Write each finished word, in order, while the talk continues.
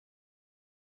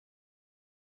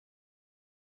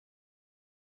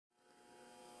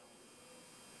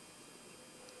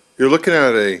You're looking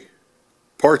at a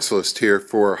parts list here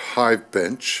for a Hive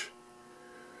bench.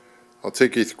 I'll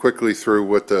take you quickly through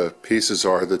what the pieces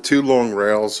are. The two long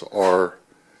rails are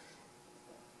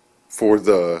for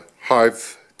the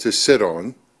Hive to sit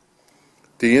on.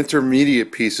 The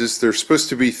intermediate pieces, there's supposed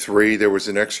to be 3. There was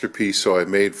an extra piece, so I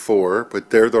made 4,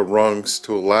 but they're the rungs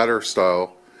to a ladder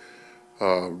style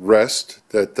rest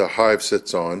that the Hive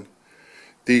sits on.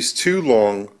 These two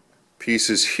long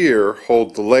pieces here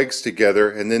hold the legs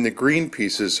together, and then the green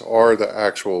pieces are the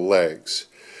actual legs.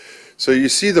 So you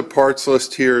see the parts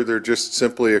list here. They're just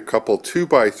simply a couple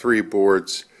 2x3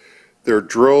 boards. They're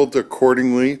drilled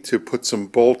accordingly to put some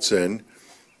bolts in.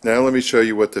 Now let me show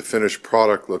you what the finished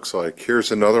product looks like.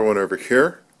 Here's another one over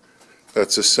here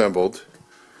that's assembled.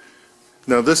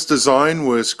 Now this design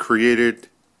was created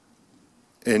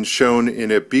and shown in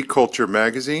a bee culture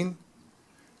magazine,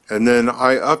 and then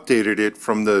I updated it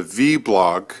from the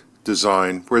V-blog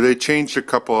design where they changed a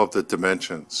couple of the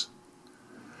dimensions.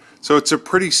 So it's a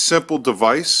pretty simple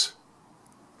device.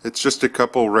 It's just a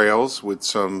couple rails with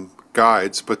some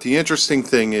guides, but the interesting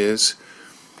thing is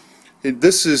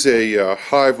this is a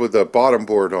hive with a bottom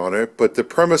board on it, but the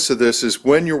premise of this is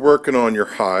when you're working on your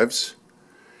hives,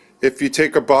 if you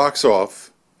take a box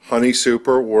off, honey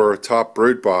super or a top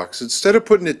brood box, instead of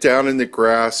putting it down in the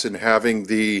grass and having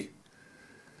the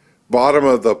bottom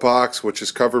of the box, which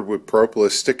is covered with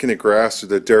propolis, stick in the grass or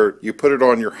the dirt, you put it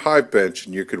on your hive bench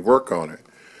and you could work on it.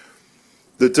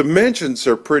 The dimensions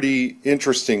are pretty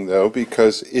interesting though,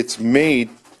 because it's made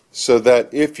so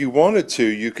that if you wanted to,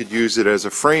 you could use it as a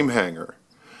frame hanger.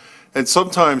 And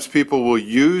sometimes people will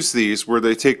use these where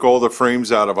they take all the frames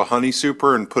out of a honey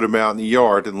super and put them out in the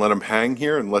yard and let them hang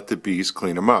here and let the bees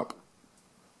clean them up.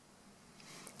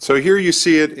 So here you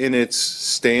see it in its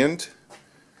stand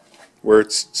where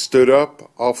it's stood up.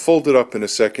 I'll fold it up in a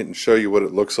second and show you what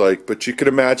it looks like, but you can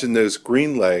imagine those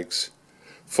green legs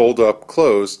fold up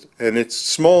closed, and it's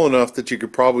small enough that you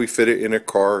could probably fit it in a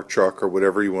car or truck or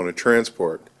whatever you want to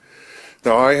transport.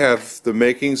 Now I have the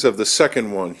makings of the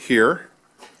second one here,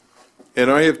 and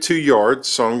I have 2 yards,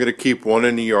 so I'm going to keep one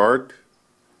in the yard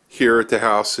here at the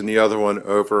house and the other one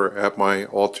over at my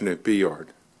alternate bee yard.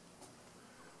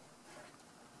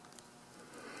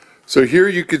 So here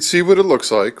you can see what it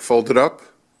looks like folded up.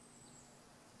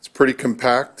 It's pretty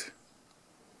compact.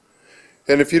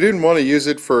 And if you didn't want to use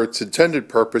it for its intended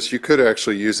purpose, you could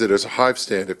actually use it as a hive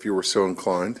stand if you were so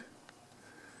inclined.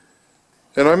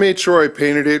 And I made sure I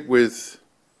painted it with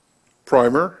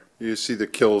primer. You see the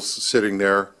kills sitting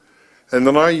there. And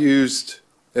then I used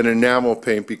an enamel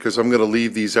paint because I'm going to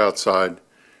leave these outside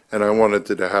and I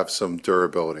wanted it to have some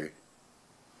durability.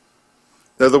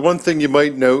 Now the one thing you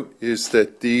might note is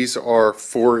that these are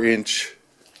 4-inch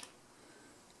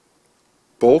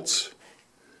bolts.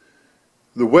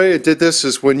 The way I did this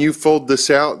is when you fold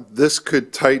this out, this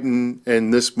could tighten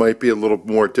and this might be a little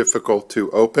more difficult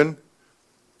to open.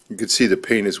 You can see the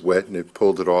paint is wet and it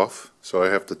pulled it off, so I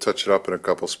have to touch it up in a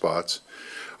couple spots.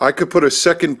 I could put a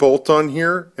second bolt on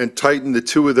here and tighten the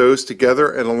 2 of those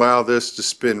together and allow this to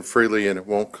spin freely and it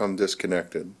won't come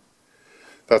disconnected.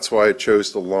 That's why I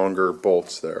chose the longer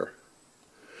bolts there.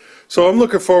 So I'm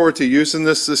looking forward to using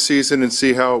this season and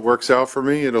see how it works out for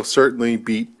me. It'll certainly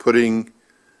beat putting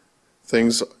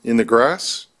things in the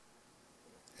grass,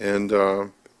 and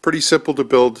pretty simple to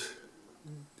build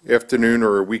afternoon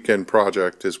or a weekend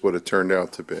project is what it turned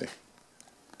out to be.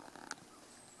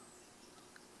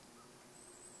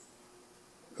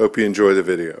 Hope you enjoy the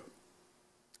video.